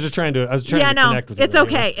I was good. just trying to connect with it's her.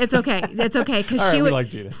 okay. Anyway. It's okay. It's okay. Because All she right, would, we like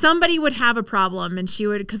Gina. somebody would have a problem and she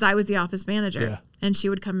would, because I was the office manager. Yeah. And she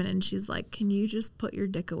would come in and she's like, can you just put your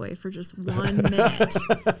dick away for just 1 minute?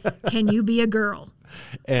 Can you be a girl?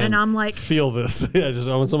 And I'm like, feel this. Yeah,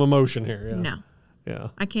 I want some emotion here. Yeah. No. Yeah.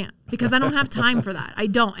 I can't, because I don't have time for that. I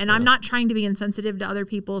don't. And I'm not trying to be insensitive to other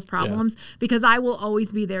people's problems because I will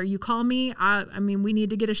always be there. You call me. I mean, we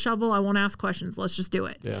need to get a shovel. I won't ask questions. Let's just do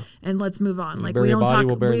it. Yeah. And let's move on. Like bury we a don't body, talk.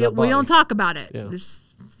 we'll bury that We don't body. talk about it. Yeah. It's,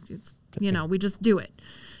 we just do it.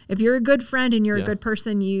 If you're a good friend and you're a good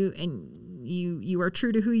person, you are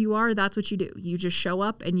true to who you are. That's what you do. You just show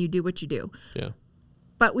up and you do what you do. Yeah.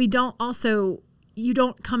 But you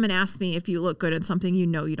don't come and ask me if you look good in something you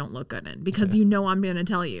don't look good in, because I'm going to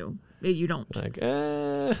tell you that you don't. Like,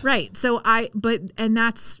 Right. So and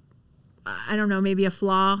that's, I don't know, maybe a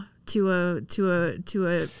flaw to a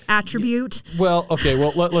attribute. Well, okay.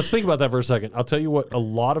 Well, let's think about that for a second. I'll tell you what a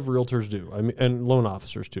lot of realtors do, I mean, and loan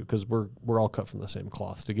officers too, because we're all cut from the same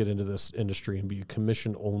cloth to get into this industry and be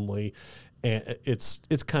commission only. And it's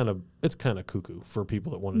kind of cuckoo for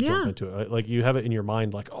people that want to jump into it. Right? Like you have it in your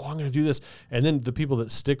mind, like, oh, I'm going to do this, and then the people that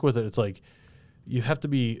stick with it, it's like you have to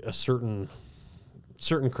be a certain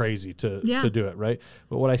crazy to do it, right?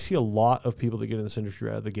 But what I see a lot of people that get in this industry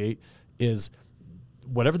out of the gate is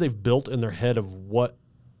whatever they've built in their head of what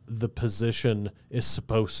the position is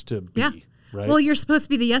supposed to be. Yeah. Right? Well, you're supposed to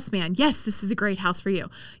be the yes man. Yes, this is a great house for you.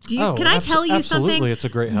 Can I tell you something? Absolutely, it's a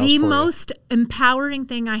great house The for most empowering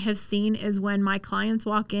thing I have seen is when my clients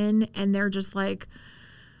walk in and they're just like,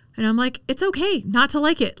 and I'm like, it's okay not to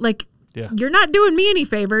like it. Like, you're not doing me any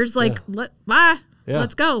favors. Like, bye. Yeah.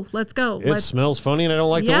 Let's go. It smells funny, and I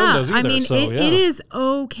don't like the windows either. I mean, so, it is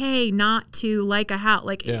okay not to like a house.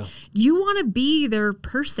 Like, you want to be their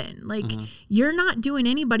person. Like, you're not doing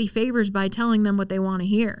anybody favors by telling them what they want to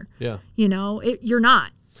hear. Yeah. You're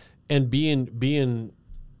not. And being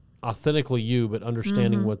authentically you, but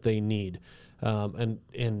understanding what they need. And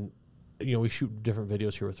we shoot different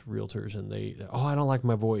videos here with realtors, and I don't like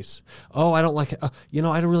my voice. Oh, I don't like it.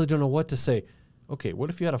 I really don't know what to say. Okay, what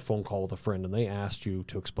if you had a phone call with a friend and they asked you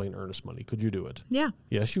to explain earnest money? Could you do it? Yeah.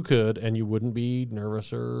 Yes, you could, and you wouldn't be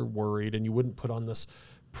nervous or worried, and you wouldn't put on this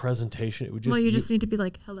presentation. It would just. Well, you just need to be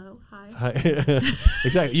like, hello, hi.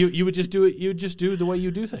 Exactly. You would just do it. You would just do the way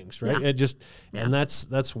you do things, right? Yeah. And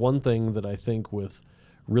that's one thing that I think with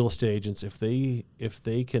real estate agents, if they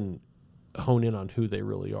can hone in on who they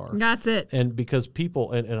really are. That's it. And because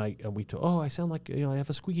people I sound like I have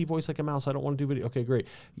a squeaky voice like a mouse. I don't want to do video. Okay, great.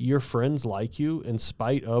 Your friends like you in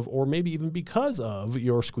spite of, or maybe even because of,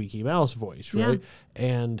 your squeaky mouse voice, right? Yeah.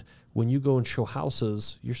 And when you go and show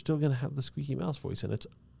houses, you're still going to have the squeaky mouse voice, and it's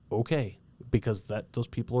okay because those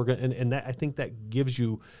people are going, and that I think that gives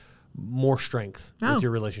you more strength with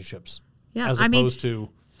your relationships. Yeah, as opposed to.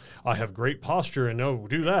 I have great posture and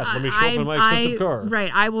do that. Let me show up in my expensive car.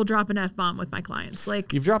 Right. I will drop an F-bomb with my clients.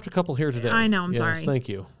 Like, you've dropped a couple here today. I know. I'm yes, sorry. Thank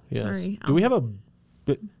you. Yes. Sorry. Do we have a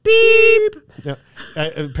beep? Yeah.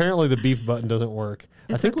 Apparently the beep button doesn't work.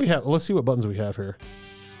 I think we have. Let's see what buttons we have here.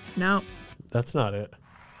 No. That's not it.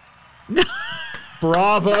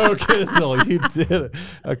 Bravo, Kendall. You did it.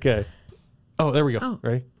 Okay. Oh, there we go. Oh.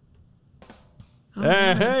 Ready? Oh,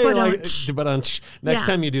 next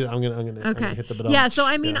time you do that, I'm gonna hit the button. Yeah, so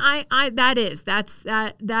I mean,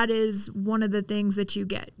 that is one of the things that you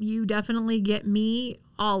get. You definitely get me,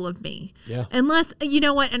 all of me. Yeah. Unless, you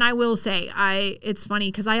know what, and I will say, it's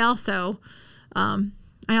funny because I also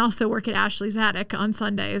work at Ashley's Attic on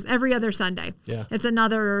Sundays, every other Sunday. Yeah. It's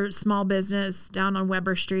another small business down on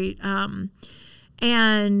Weber Street,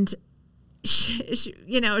 and. She,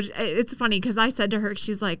 it's funny because I said to her,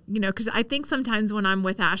 she's like, because I think sometimes when I'm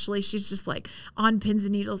with Ashley, she's just like on pins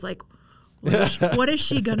and needles, like, what is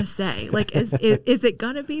she gonna say? Like, is it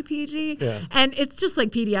gonna be PG? Yeah. And it's just like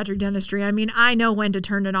pediatric dentistry. I mean, I know when to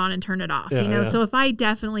turn it on and turn it off. Yeah. So if I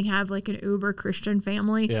definitely have like an uber Christian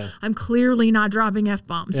family, yeah. I'm clearly not dropping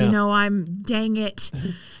F-bombs. Yeah. I'm dang it,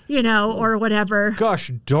 or whatever. Gosh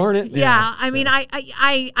darn it. Yeah. I mean,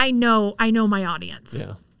 I know my audience.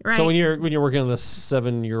 Yeah. Right. So when you're working on this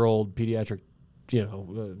 7-year-old pediatric,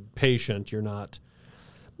 patient, you're not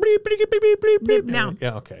No.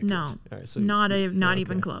 Yeah. Okay. No. All right, so not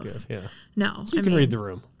even close. Good, yeah. No. So you can read the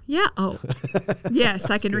room. Yeah. Oh, yes,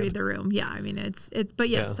 I can read the room. Yeah. I mean, it's, but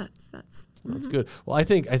yes, that's good. Well, I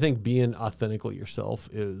think being authentically yourself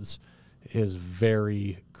is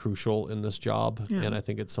very crucial in this job. Yeah. And I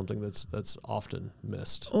think it's something that's often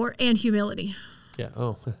missed. And humility. Yeah.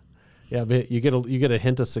 Oh, yeah. But you get a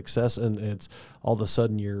hint of success, and it's all of a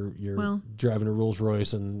sudden you're driving a Rolls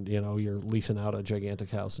Royce, and you're leasing out a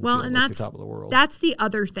gigantic house, and feeling like you're top of the world. That's the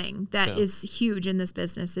other thing that is huge in this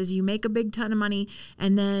business is you make a big ton of money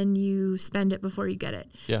and then you spend it before you get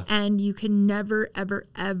it. Yeah. And you can never, ever,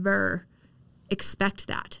 ever expect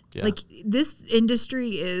that. Yeah. Like this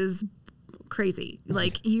industry is crazy.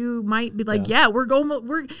 Like you might be like,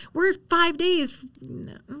 we're 5 days.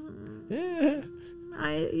 Yeah.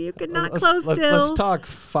 You could not close till. Let's talk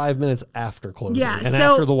 5 minutes after closing. Yeah, and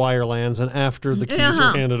so, after the wire lands and after the keys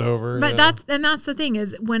are handed over. But that's the thing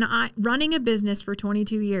is when running a business for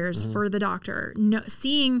 22 years for the doctor,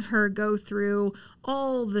 seeing her go through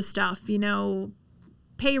all the stuff,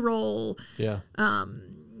 payroll,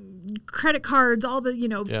 credit cards, all the,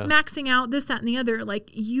 maxing out this, that, and the other, like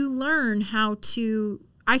you learn how to.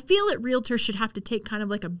 I feel that realtors should have to take kind of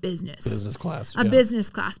like a business class, business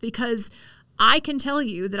class, because I can tell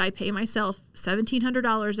you that I pay myself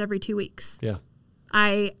 $1,700 every 2 weeks. Yeah.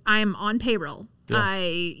 I'm on payroll. Yeah.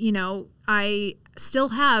 I still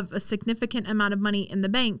have a significant amount of money in the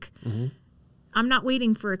bank. Mm-hmm. I'm not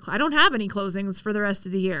waiting for I don't have any closings for the rest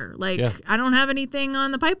of the year. Like I don't have anything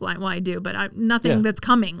on the pipeline. Well, I do, but nothing that's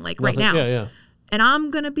coming right now. Yeah, yeah. And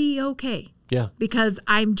I'm going to be okay. Yeah. Because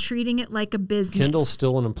I'm treating it like a business. Kendall's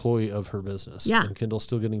still an employee of her business. Yeah. And Kendall's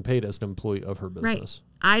still getting paid as an employee of her business. Right.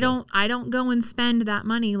 I don't go and spend that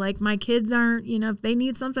money. Like my kids aren't, if they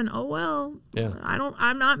need something,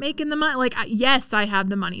 I'm not making the money. Like, yes, I have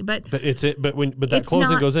the money, but but that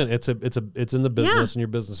closing goes in, it's in the business, and your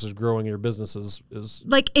business is growing. Your business is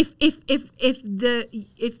like, if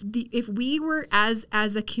we were as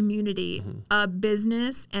a community, a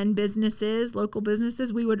business and businesses, local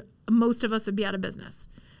businesses, most of us would be out of business.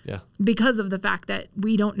 Yeah. Because of the fact that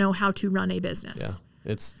we don't know how to run a business. Yeah.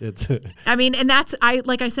 It's I mean, and that's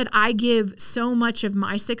like I said, I give so much of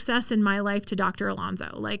my success in my life to Dr. Alonzo.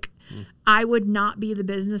 Like I would not be the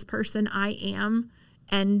business person I am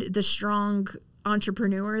and the strong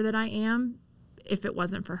entrepreneur that I am if it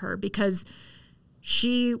wasn't for her, because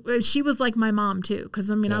she was like my mom too.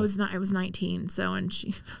 Cause I mean, I was 19. So, and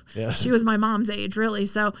she was my mom's age really.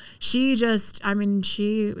 So she was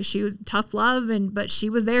tough love but she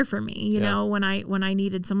was there for me, you know, when I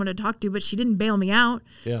needed someone to talk to, but she didn't bail me out.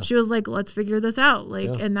 Yeah. She was like, let's figure this out. Like,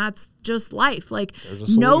 and that's just life. Like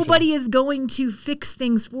nobody is going to fix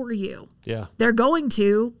things for you. Yeah. They're going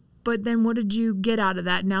to, but then what did you get out of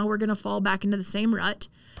that? Now we're going to fall back into the same rut.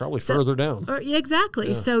 Probably further down. Exactly.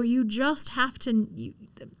 Yeah. So you just have to,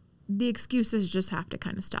 the excuses just have to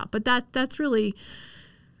kind of stop. But that's really,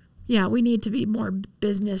 we need to be more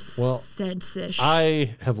business sense-ish.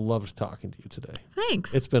 I have loved talking to you today.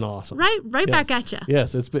 Thanks. It's been awesome. Right back at you.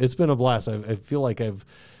 Yes, it's been a blast. I feel like I've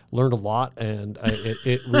learned a lot, and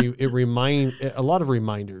a lot of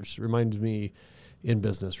reminders. Reminds me in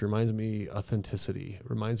business, reminds me authenticity,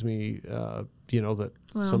 reminds me that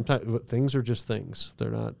sometimes things are just things.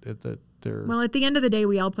 They're not they're well, at the end of the day,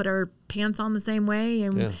 we all put our pants on the same way,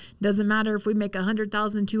 and it doesn't matter if we make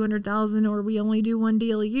 100,000, 200,000, or we only do one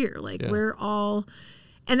deal a year. Like we're all,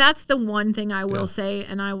 and that's the one thing I will say,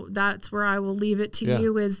 and that's where I will leave it to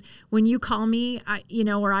you is when you call me,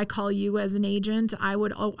 or I call you as an agent,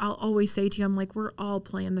 I'll always say to you, I'm like, we're all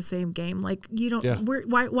playing the same game. Like you don't,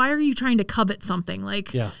 why are you trying to covet something?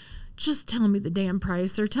 Like, just tell me the damn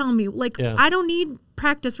price, or tell me I don't need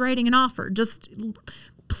practice writing an offer. Just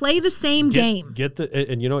play the same game.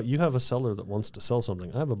 And you know what? You have a seller that wants to sell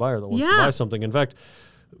something. I have a buyer that wants to buy something. In fact,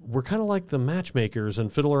 we're kind of like the matchmakers and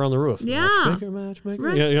Fiddler on the Roof. Yeah. Matchmaker.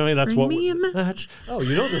 Right. You know, I mean, that's bring what me a match. Oh,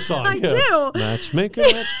 you know the song. I do. Matchmaker,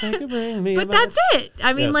 bring me but a match. that's it.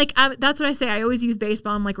 I mean, that's what I say. I always use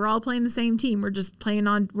baseball. I'm like, we're all playing the same team.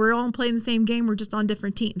 We're all playing the same game. We're just on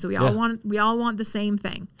different teams. We all want the same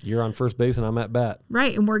thing. You're on first base and I'm at bat.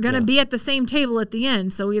 Right. And we're going to be at the same table at the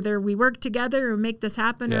end. So either we work together and make this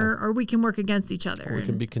happen or we can work against each other. Or we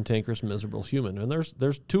can be cantankerous, miserable human. And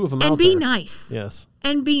there's two of them out there. And be nice. Yes.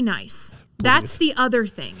 And be nice. Please. That's the other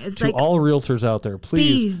thing. Is to all realtors out there,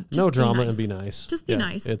 please, no drama nice. And be nice. Just be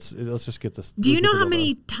nice. Let's just get this. Do you know how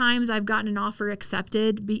many times I've gotten an offer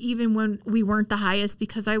accepted, even when we weren't the highest,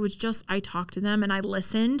 because I talked to them and I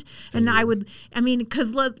listened, and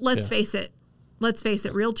because let's face it,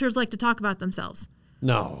 realtors like to talk about themselves.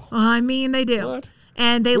 No. I mean, they do. What?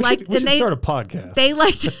 And they we should start a podcast. They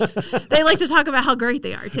like to talk about how great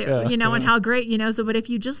they are too, and how great, so, but if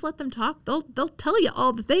you just let them talk, they'll tell you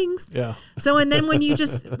all the things. Yeah. So, and then when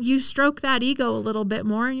you stroke that ego a little bit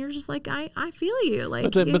more and you're just like, I feel you.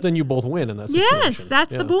 Like, but then you both win in that situation. Yes,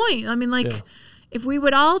 that's the point. I mean, if we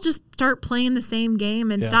would all just start playing the same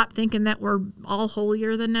game and stop thinking that we're all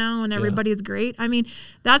holier than now and everybody's great. I mean,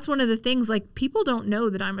 that's one of the things, like, people don't know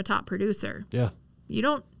that I'm a top producer. Yeah. You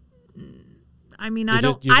don't, I mean, I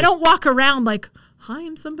don't walk around like, hi,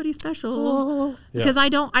 I'm somebody special, because I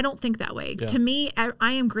don't think that way. Yeah. To me,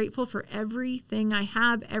 I am grateful for everything I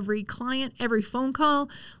have, every client, every phone call.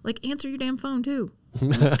 Like, answer your damn phone too.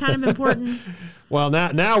 It's kind of important. Well,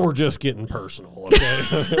 now we're just getting personal,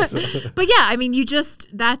 okay? But yeah, I mean, you just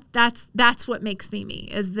that's what makes me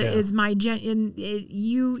is my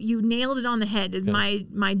you nailed it on the head. Is my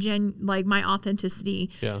authenticity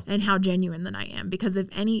and how genuine that I am. Because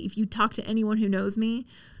if you talk to anyone who knows me,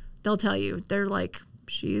 they'll tell you, they're like,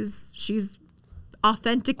 she's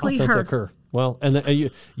authentically her. Well,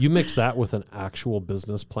 and you mix that with an actual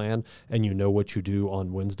business plan, and you know what you do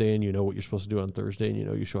on Wednesday, and you know what you're supposed to do on Thursday,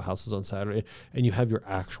 and you show houses on Saturday, and you have your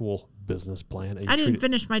actual business plan. And I didn't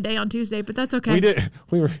finish my day on Tuesday, but that's okay. We did.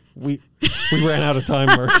 We ran out of time,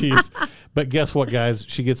 Marquise. But guess what, guys?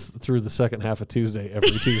 She gets through the second half of Tuesday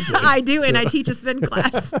every Tuesday. I do, and I teach a spin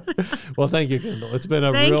class. Well, thank you, Kendall. It's been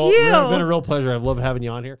been a real pleasure. I've loved having you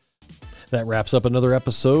on here. That wraps up another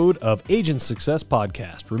episode of Agent Success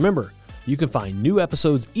Podcast. Remember, you can find new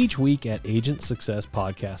episodes each week at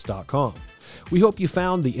agentsuccesspodcast.com. We hope you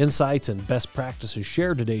found the insights and best practices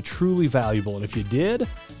shared today truly valuable. And if you did,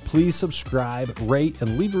 please subscribe, rate,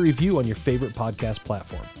 and leave a review on your favorite podcast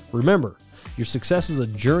platform. Remember, your success is a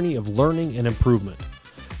journey of learning and improvement.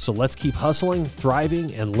 So let's keep hustling,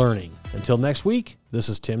 thriving, and learning. Until next week, this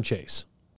is Tim Chase.